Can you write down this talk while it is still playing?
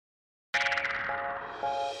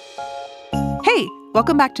Hey,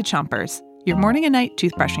 welcome back to Chompers, your morning and night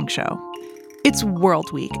toothbrushing show. It's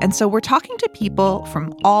World Week, and so we're talking to people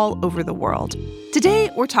from all over the world. Today,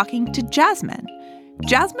 we're talking to Jasmine.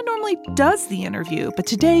 Jasmine normally does the interview, but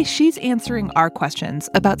today she's answering our questions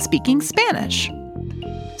about speaking Spanish.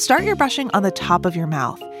 Start your brushing on the top of your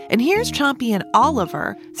mouth. And here's Chompy and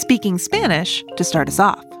Oliver speaking Spanish to start us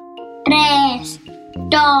off. 3,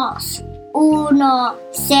 2, 1,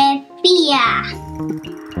 cepilla.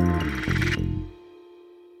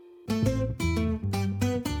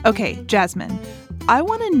 Okay, Jasmine, I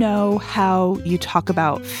want to know how you talk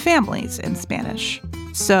about families in Spanish.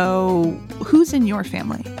 So, who's in your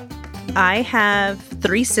family? I have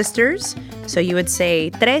 3 sisters, so you would say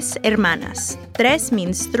tres hermanas. Tres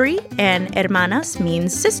means 3, and hermanas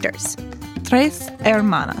means sisters. Tres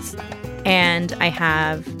hermanas. And I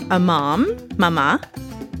have a mom, mama,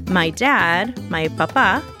 my dad, my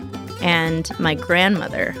papa, and my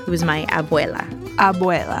grandmother, who's my abuela.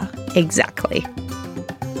 Abuela. Exactly.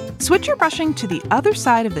 Switch your brushing to the other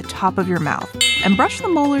side of the top of your mouth and brush the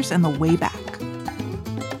molars in the way back.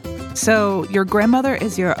 So, your grandmother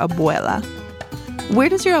is your abuela. Where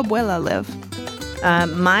does your abuela live?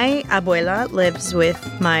 My abuela lives with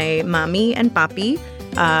my mommy and papi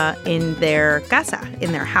in their casa,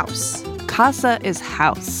 in their house. Casa is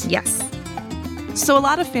house. Yes. So a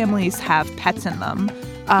lot of families have pets in them.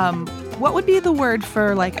 What would be the word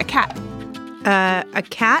for, like, a cat? A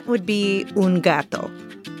cat would be un gato.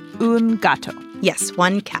 Un gato. Yes,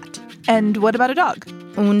 one cat. And what about a dog?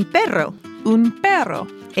 Un perro. Un perro.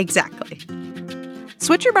 Exactly.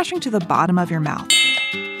 Switch your brushing to the bottom of your mouth.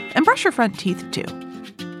 And brush your front teeth, too.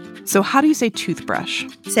 So how do you say toothbrush?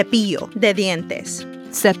 Cepillo de dientes.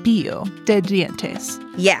 Cepillo de dientes.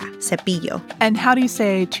 Yeah, cepillo. And how do you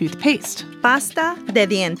say toothpaste? Pasta de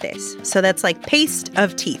dientes. So that's like paste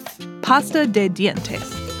of teeth. Pasta de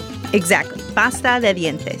dientes. Exactly. Pasta de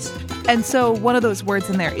dientes. And so one of those words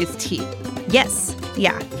in there is teeth. Yes.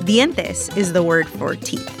 Yeah. Dientes is the word for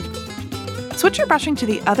teeth. Switch your brushing to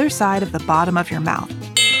the other side of the bottom of your mouth.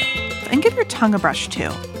 And give your tongue a brush,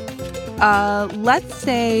 too. Let's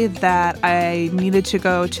say that I needed to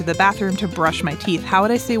go to the bathroom to brush my teeth. How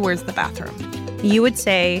would I say, where's the bathroom? You would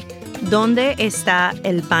say, ¿Dónde está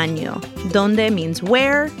el baño? Donde means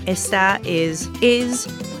where, está is,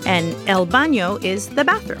 and el baño is the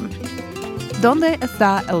bathroom. ¿Dónde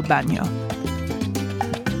está el baño?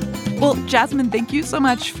 Well, Jasmine, thank you so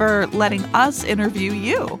much for letting us interview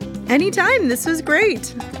you. Anytime. This was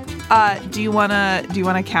great. Do you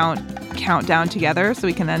wanna count down together so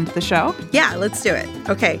we can end the show? Yeah, let's do it.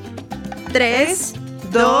 Okay. 3,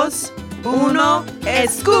 2, 1,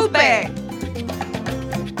 escupe!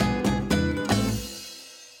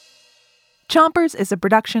 Chompers is a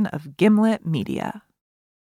production of Gimlet Media.